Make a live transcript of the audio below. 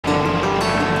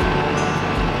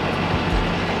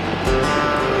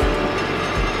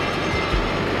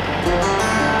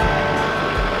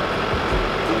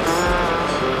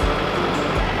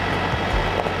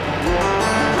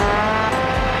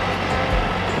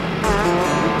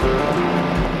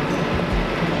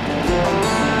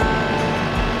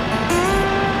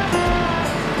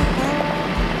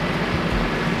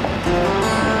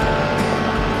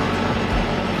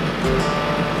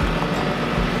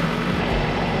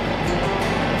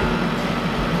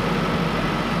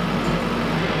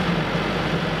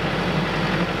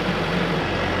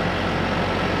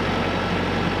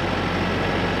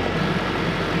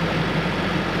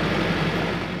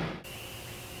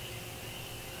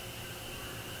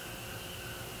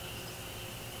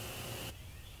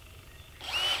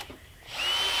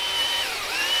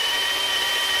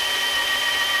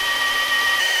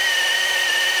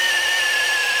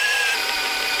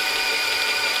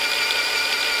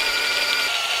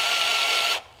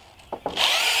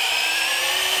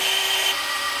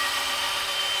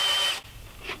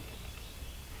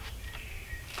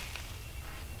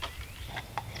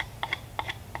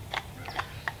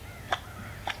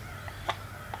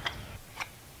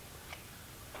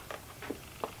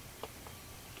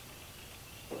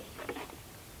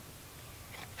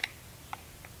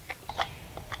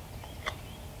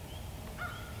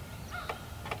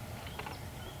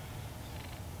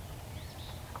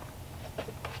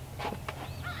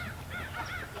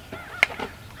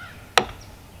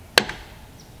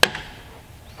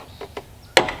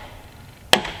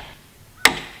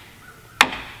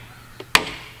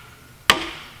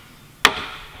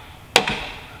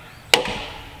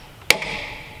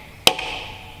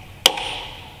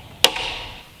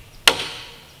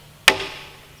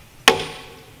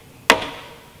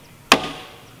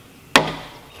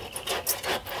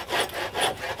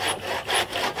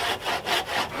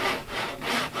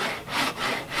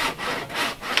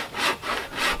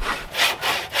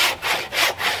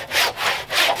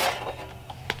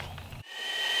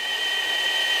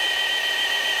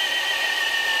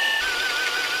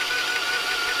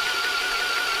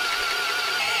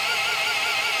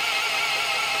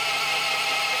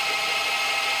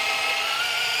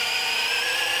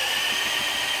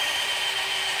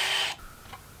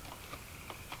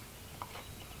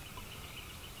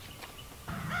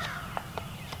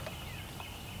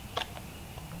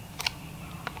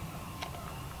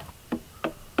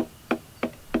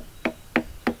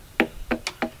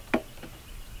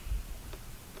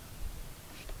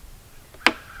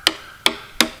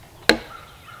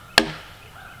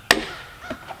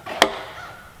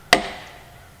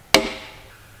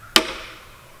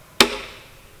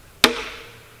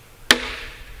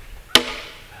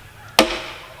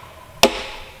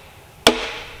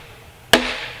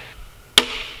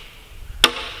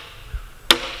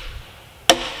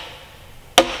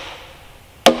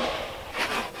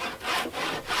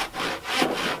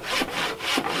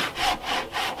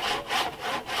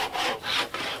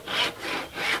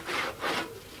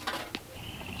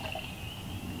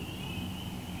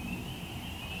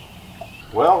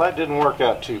Well, that didn't work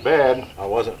out too bad. I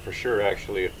wasn't for sure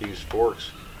actually if these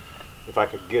forks, if I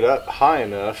could get up high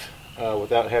enough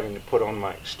without having to put on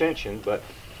my extension, but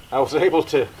I was able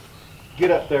to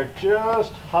get up there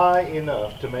just high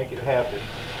enough to make it happen.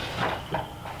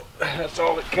 That's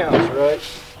all that counts, right?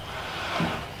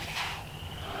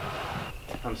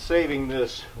 I'm saving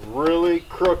this really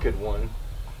crooked one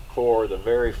for the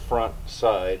very front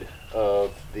side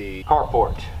of the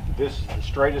carport. This is the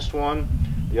straightest one.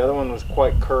 The other one was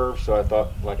quite curved, so I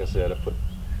thought, like I said, I put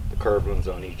the curved ones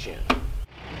on each end.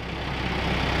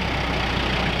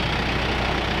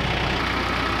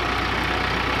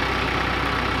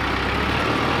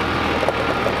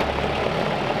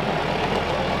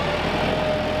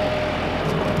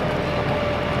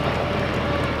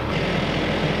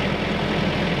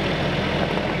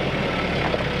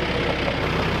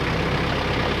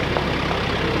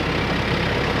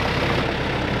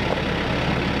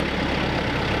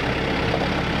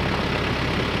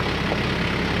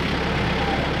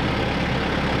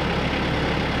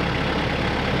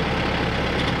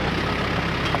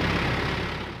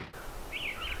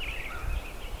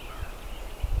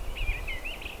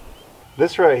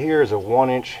 This right here is a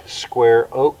 1-inch square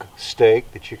oak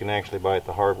stake that you can actually buy at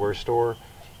the hardware store.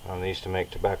 They used to make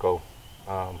tobacco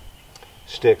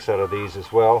sticks out of these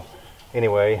as well.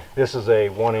 Anyway, this is a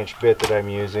 1-inch bit that I'm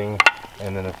using,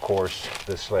 and then of course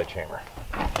this sledgehammer.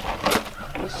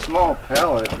 This small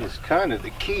pallet is kind of the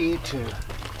key to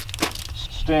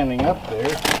standing up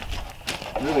there.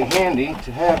 Really handy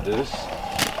to have this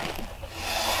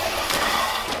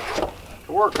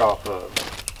to work off of.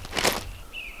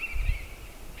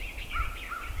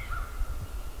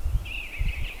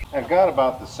 I've got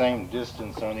about the same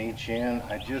distance on each end.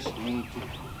 I just need to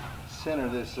center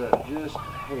this up just a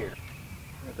hair.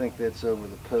 I think that's over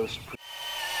the post.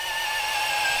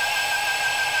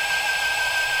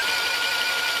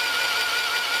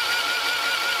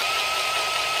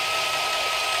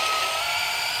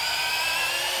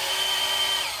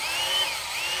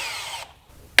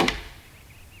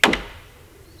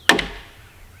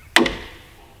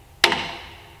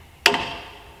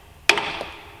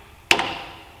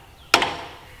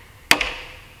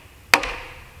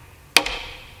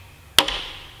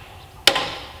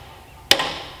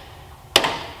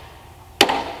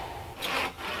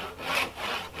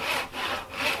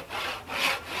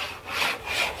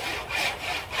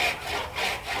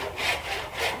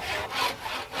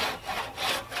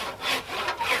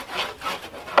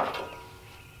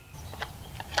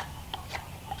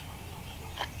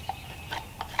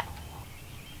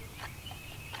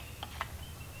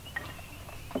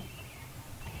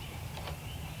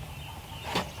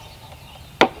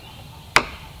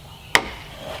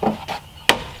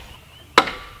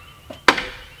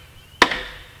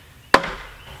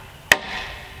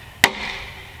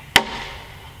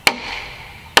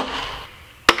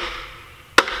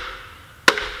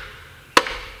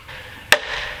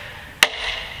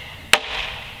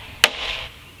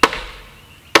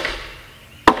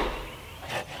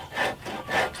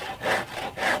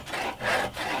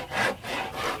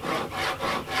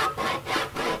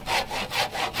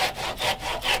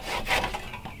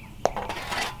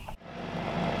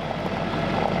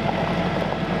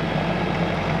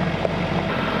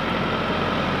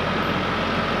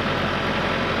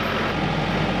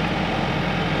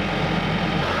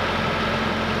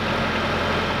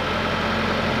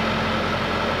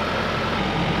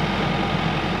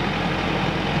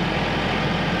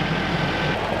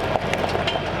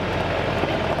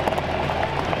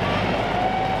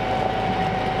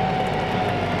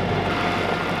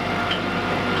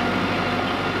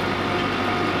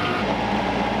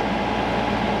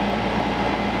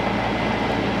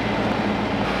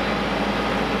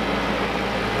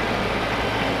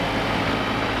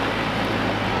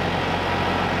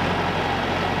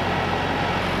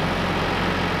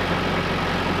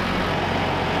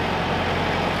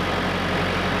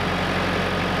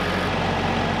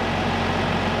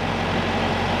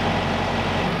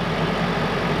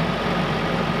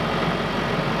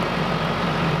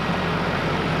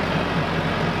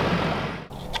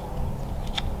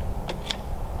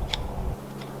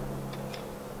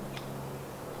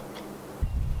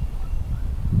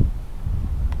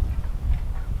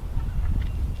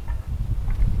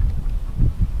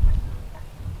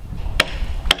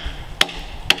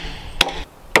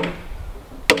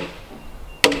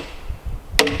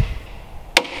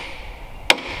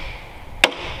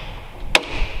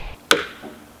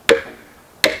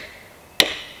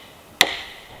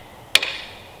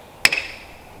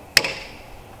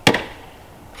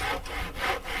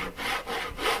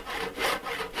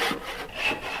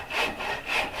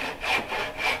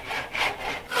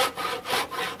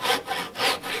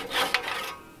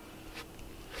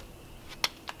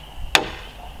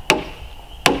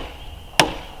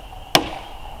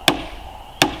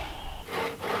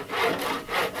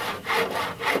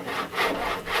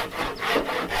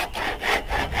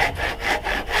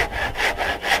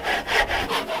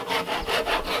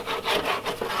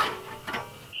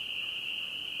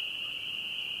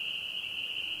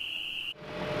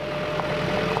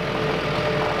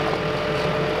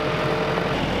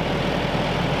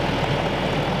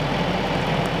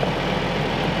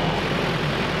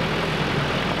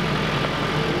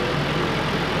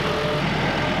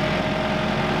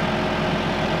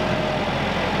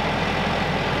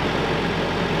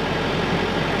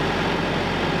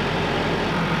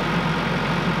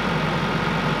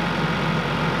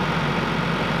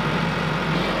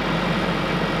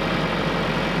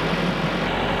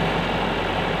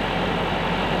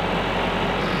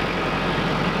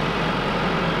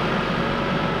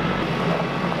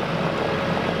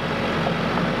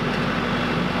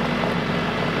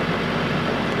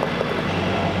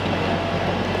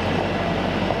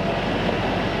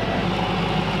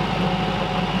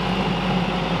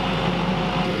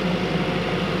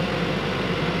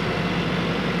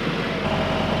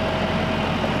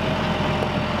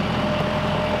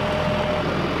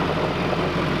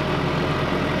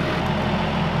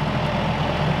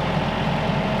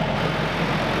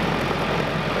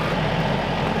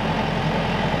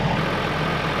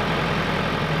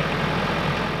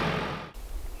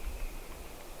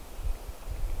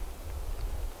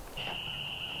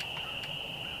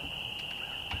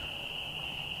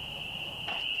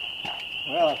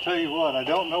 Well, I'll tell you what, I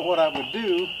don't know what I would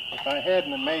do if I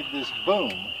hadn't have made this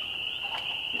boom.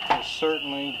 It will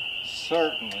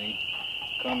certainly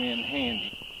come in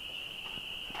handy.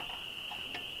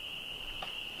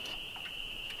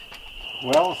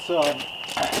 Well, so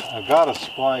I've got a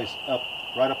splice up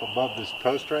right up above this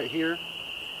post right here,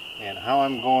 and how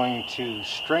I'm going to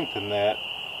strengthen that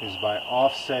is by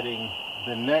offsetting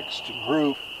the next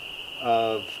group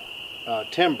of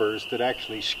timbers that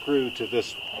actually screw to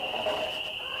this.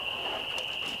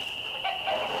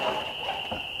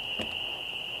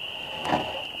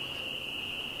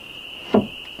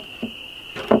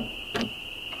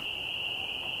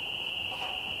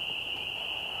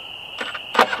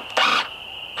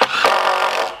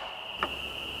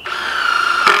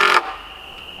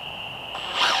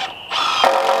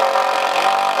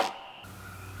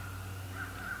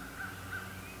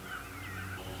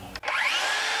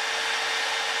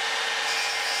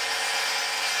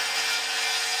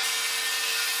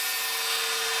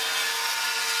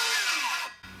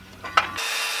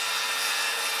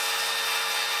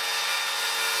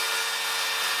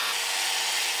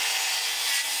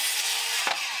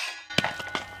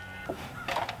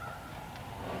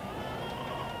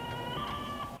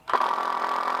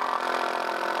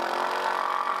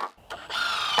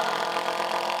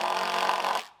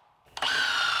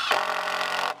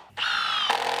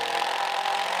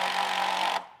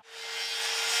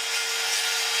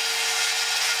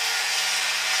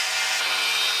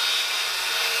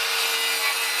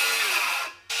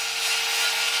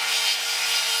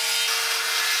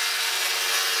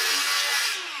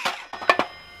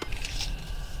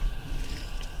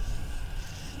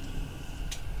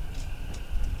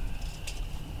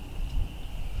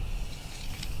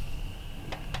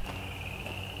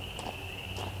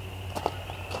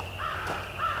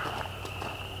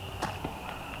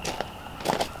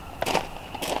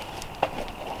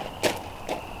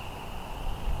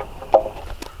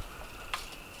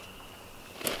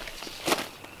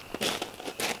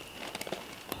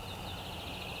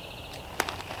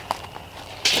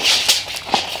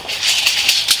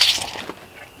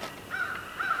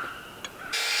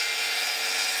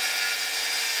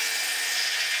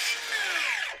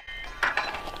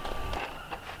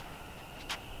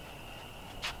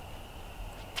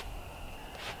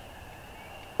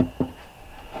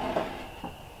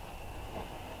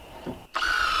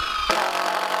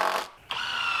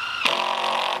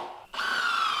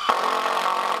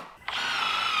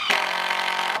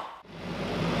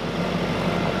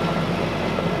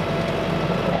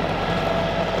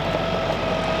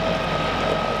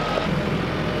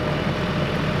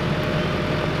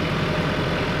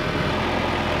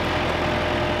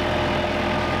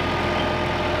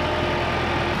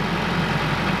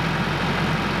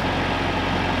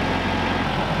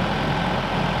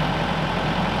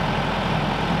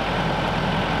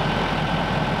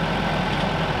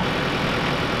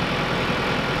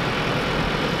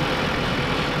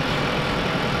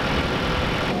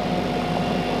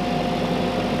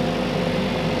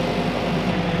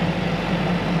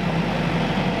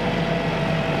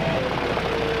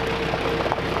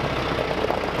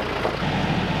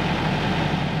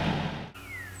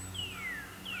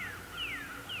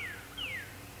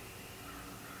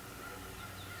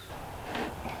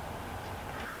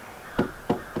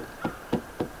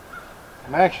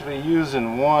 I'm actually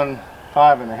using one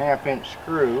 5.5 inch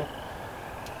screw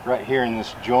right here in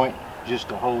this joint just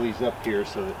to hold these up here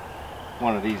so that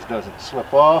one of these doesn't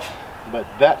slip off. But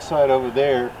that side over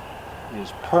there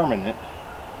is permanent,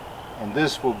 and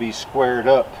this will be squared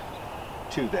up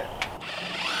to that.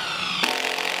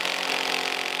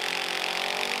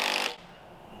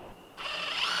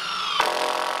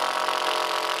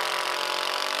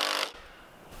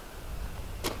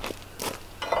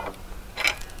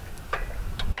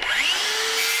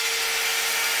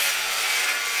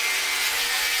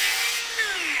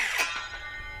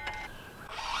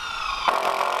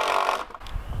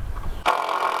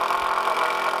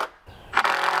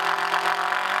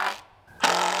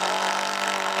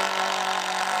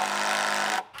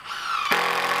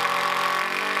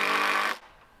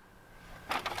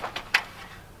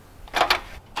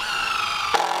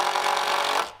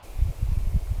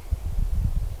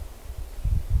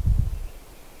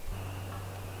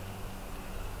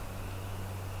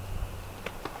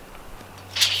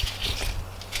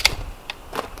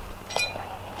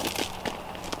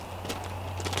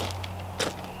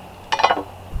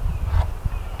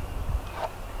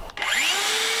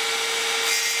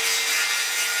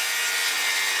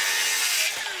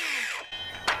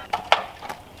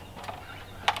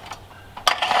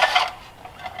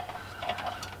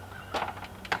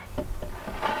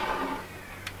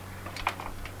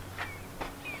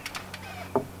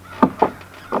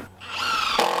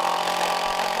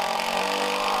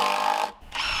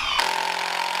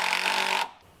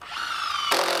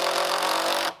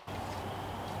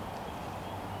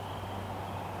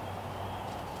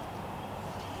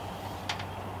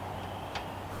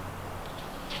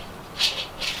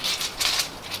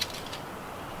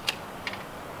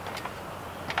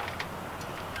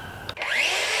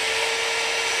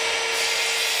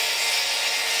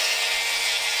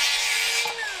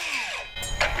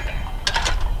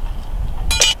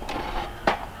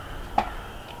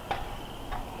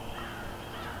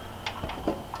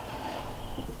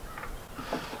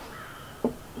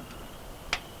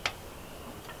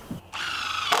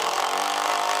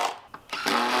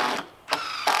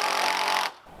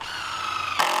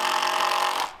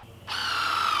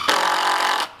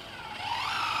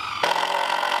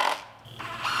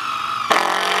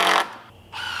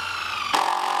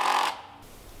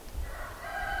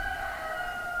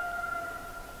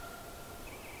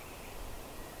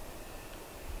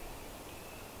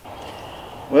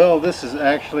 Well, this is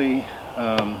actually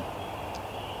a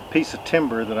piece of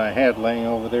timber that I had laying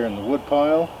over there in the wood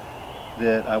pile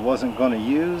that I wasn't going to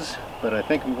use, but I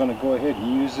think I'm going to go ahead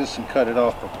and use this and cut it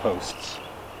off for posts.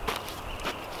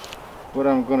 What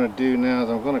I'm going to do now is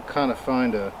I'm going to kind of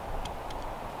find a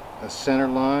center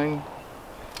line,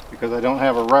 because I don't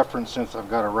have a reference since I've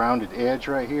got a rounded edge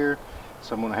right here,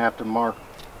 so I'm going to have to mark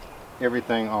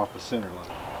everything off the center line.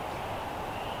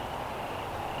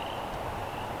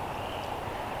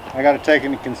 I got to take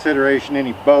into consideration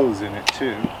any bows in it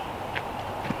too.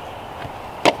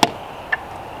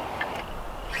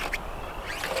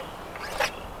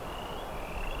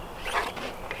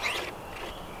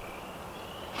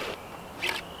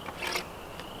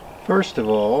 First of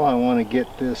all, I want to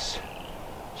get this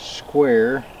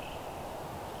square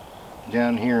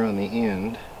down here on the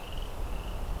end.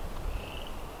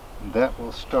 That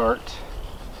will start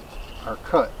our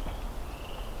cut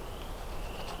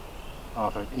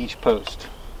off of each post.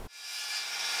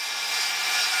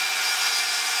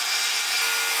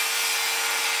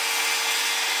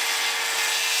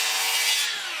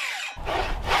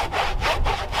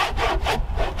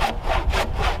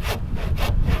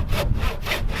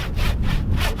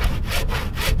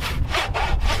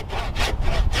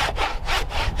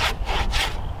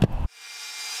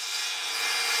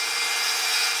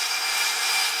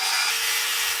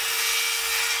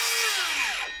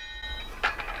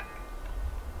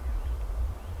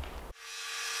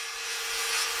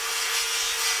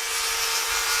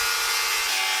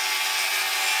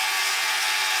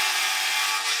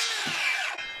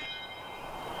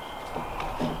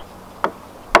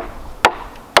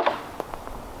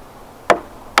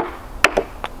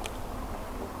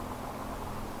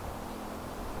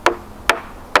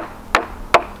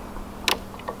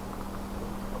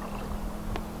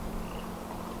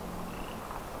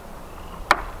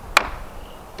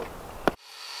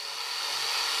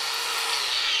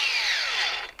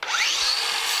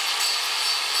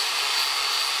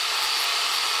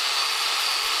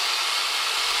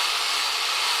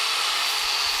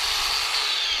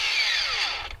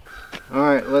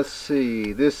 Alright, let's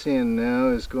see. This end now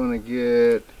is going to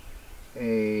get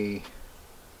a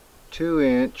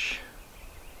 2-inch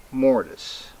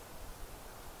mortise.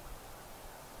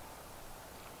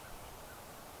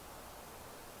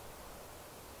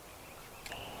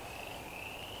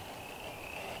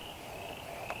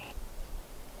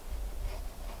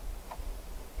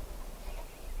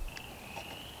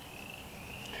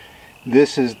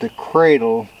 This is the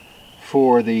cradle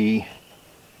for the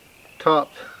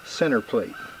top center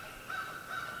plate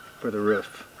for the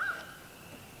roof.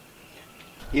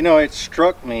 You know, it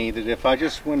struck me that if I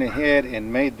just went ahead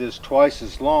and made this twice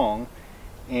as long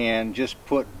and just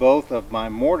put both of my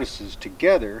mortises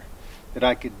together, that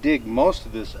I could dig most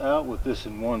of this out with this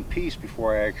in one piece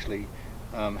before I actually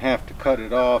have to cut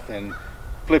it off and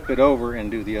flip it over and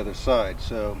do the other side.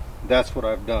 So that's what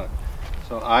I've done.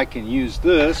 So I can use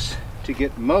this to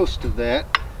get most of that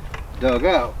dug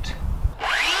out.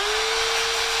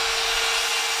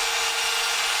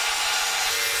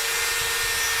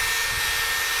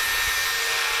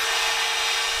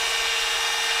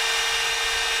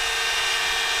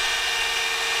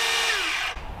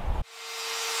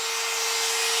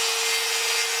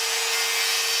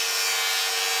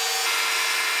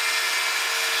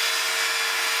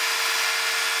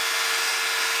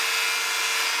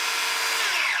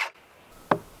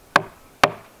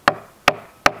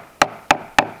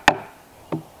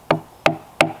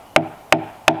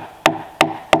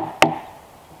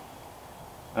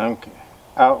 I'm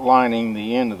outlining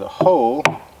the end of the hole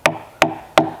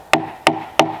that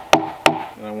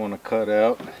I want to cut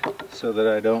out so that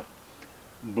I don't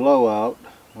blow out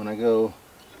when I go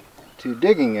to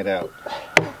digging it out.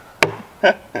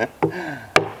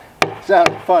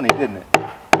 Sounded funny, didn't it?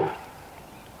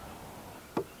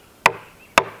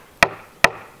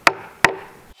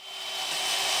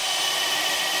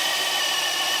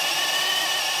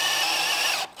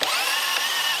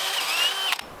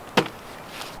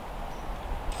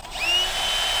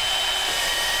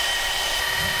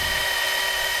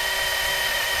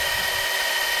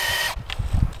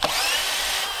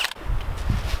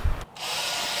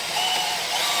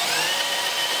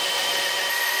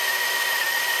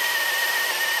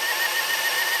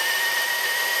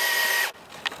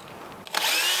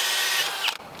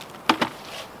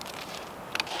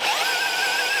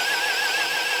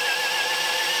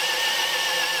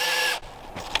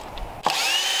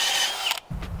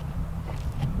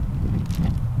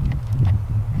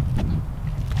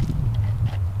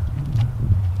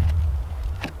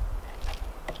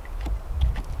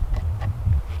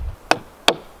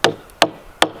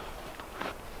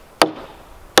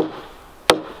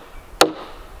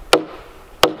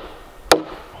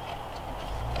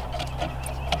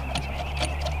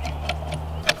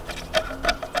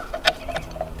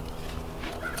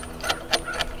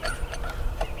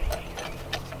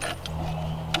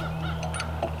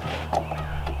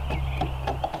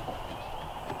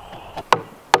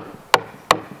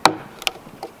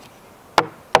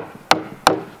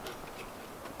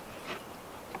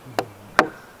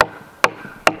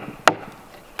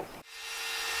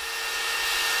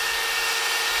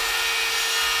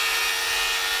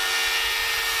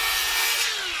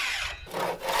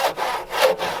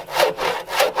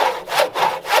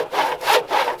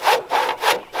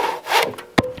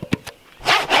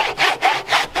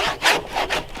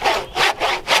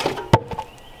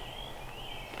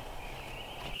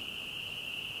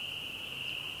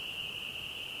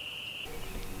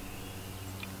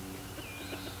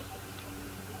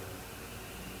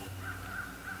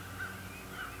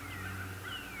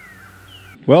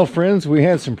 Well, friends, we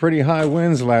had some pretty high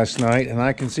winds last night, and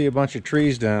I can see a bunch of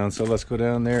trees down, so let's go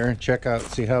down there and check out,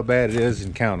 see how bad it is,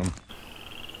 and count them.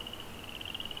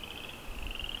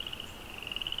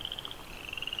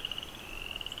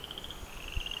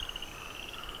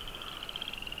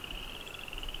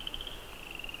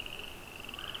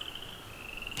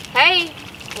 Hey,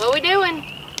 what we doing?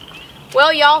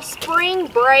 Well, y'all, spring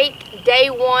break day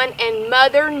one, and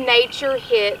Mother Nature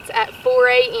hits at 4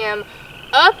 a.m.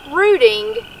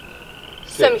 uprooting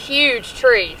some huge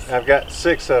trees. I've got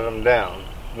 6 of them down.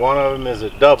 One of them is a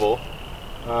double,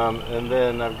 and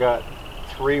then I've got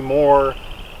 3 more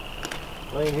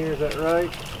laying here. Is that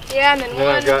right? Yeah, and then one.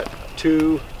 I've got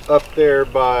 2 up there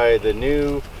by the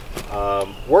new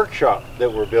workshop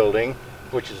that we're building,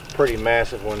 which is a pretty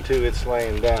massive one too. It's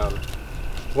laying down.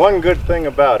 One good thing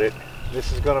about it,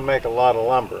 this is going to make a lot of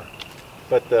lumber,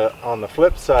 but on the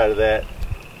flip side of that,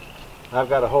 I've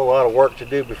got a whole lot of work to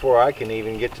do before I can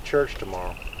even get to church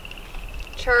tomorrow.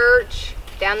 Church,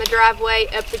 down the driveway,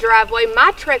 up the driveway.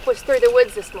 My trek was through the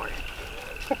woods this morning.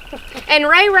 And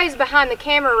Ray's behind the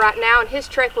camera right now, and his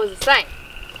trek was the same.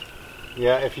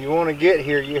 Yeah, if you want to get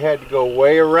here, you had to go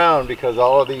way around because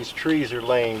all of these trees are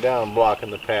laying down,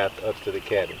 blocking the path up to the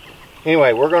cabin.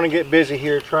 Anyway, we're going to get busy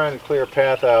here trying to clear a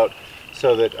path out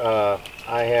so that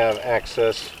I have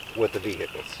access with the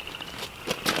vehicles.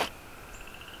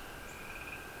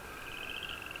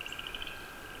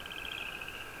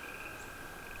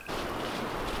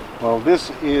 Well, this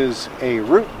is a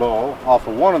root ball off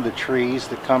of one of the trees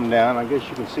that come down. I guess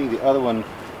you can see the other one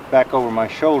back over my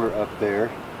shoulder up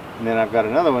there. And then I've got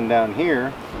another one down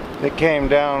here that came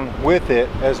down with it,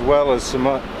 as well as some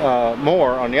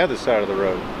more on the other side of the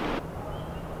road.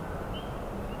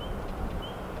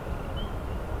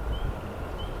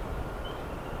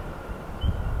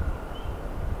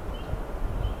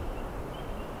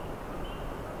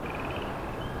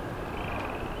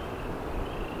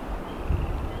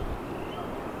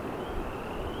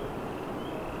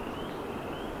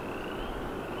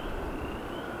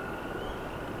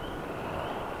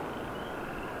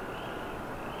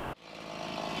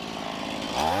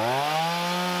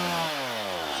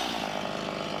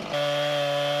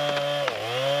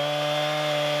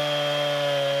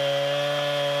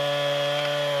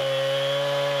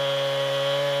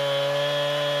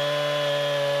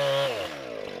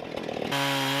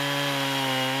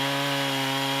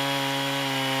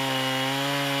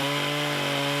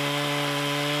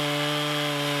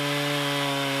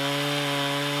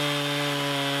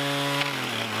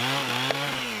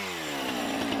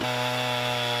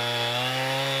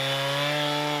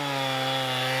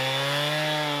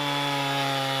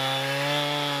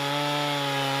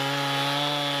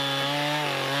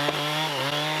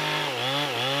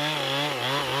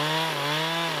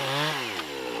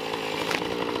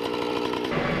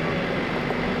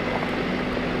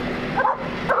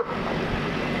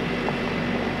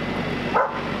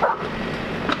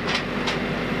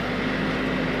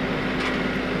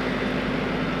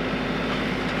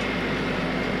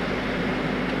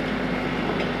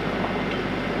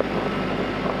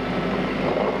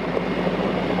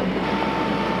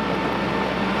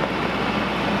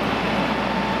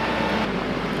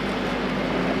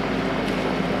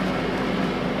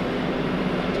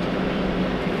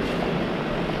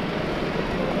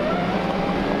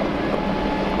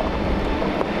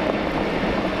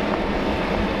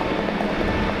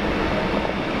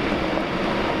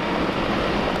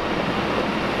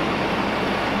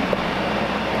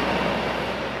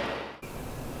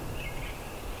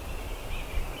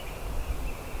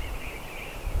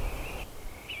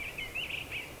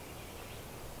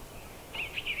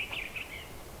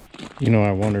 You know,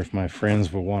 I wonder if my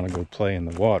friends will want to go play in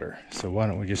the water. So why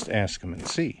don't we just ask them and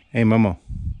see? Hey, Momo,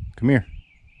 come here.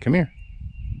 Come here.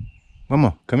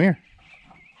 Momo, come here.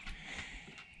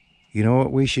 You know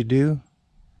what we should do?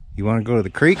 You want to go to the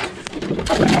creek?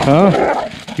 Huh?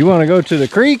 You want to go to the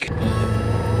creek?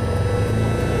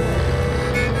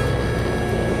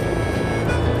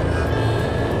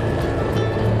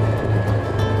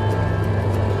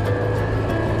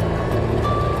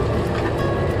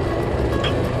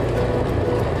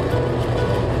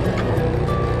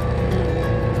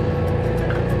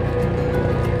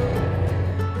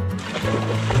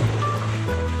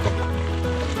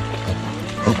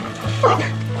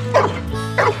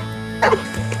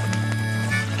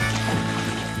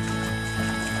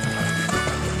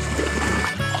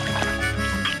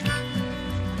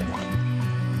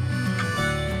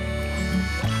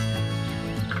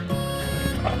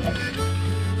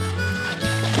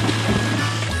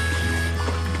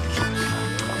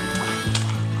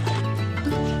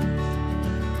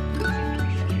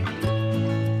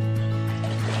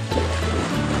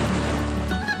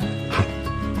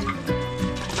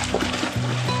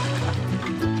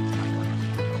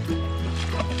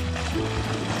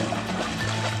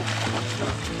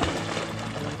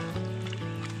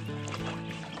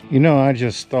 You know, I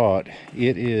just thought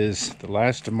it is the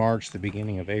last of March, the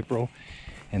beginning of April,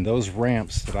 and those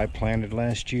ramps that I planted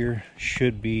last year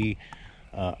should be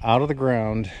out of the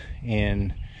ground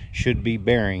and should be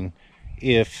bearing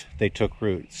if they took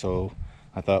root. So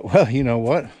I thought, well, you know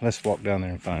what? Let's walk down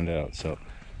there and find out. So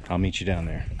I'll meet you down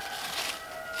there.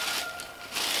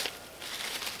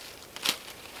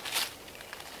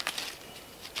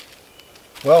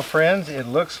 Well, friends, it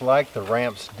looks like the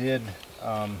ramps did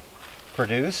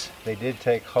produce. They did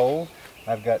take hold.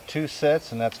 I've got 2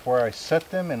 sets, and that's where I set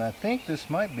them, and I think this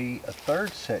might be a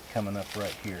 3rd set coming up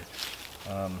right here.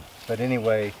 But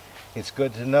anyway, it's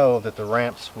good to know that the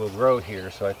ramps will grow here.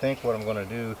 So I think what I'm going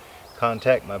to do,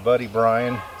 contact my buddy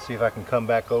Brian, see if I can come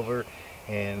back over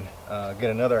and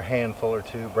get another handful or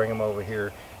 2, bring them over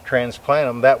here, transplant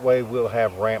them. That way we'll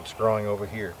have ramps growing over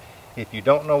here. If you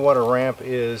don't know what a ramp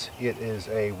is, it is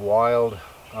a wild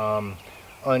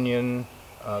onion,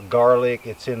 garlic.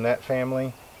 It's in that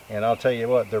family, and I'll tell you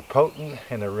what, they're potent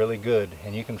and they're really good,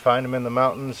 and you can find them in the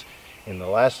mountains in the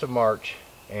last of March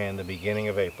and the beginning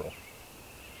of April.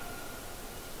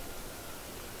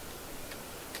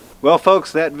 Well,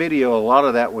 folks, that video, a lot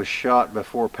of that was shot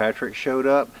before Patrick showed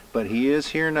up, but he is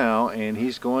here now, and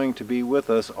he's going to be with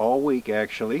us all week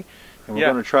actually, and we're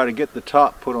going to try to get the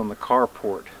top put on the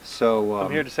carport. So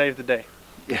I'm here to save the day.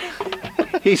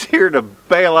 He's here to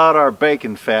bail out our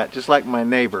bacon fat, just like my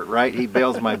neighbor, right? He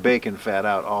bails my bacon fat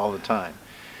out all the time.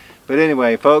 But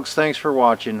anyway, folks, thanks for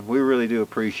watching. We really do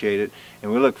appreciate it,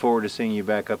 and we look forward to seeing you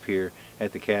back up here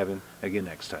at the cabin again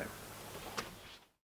next time.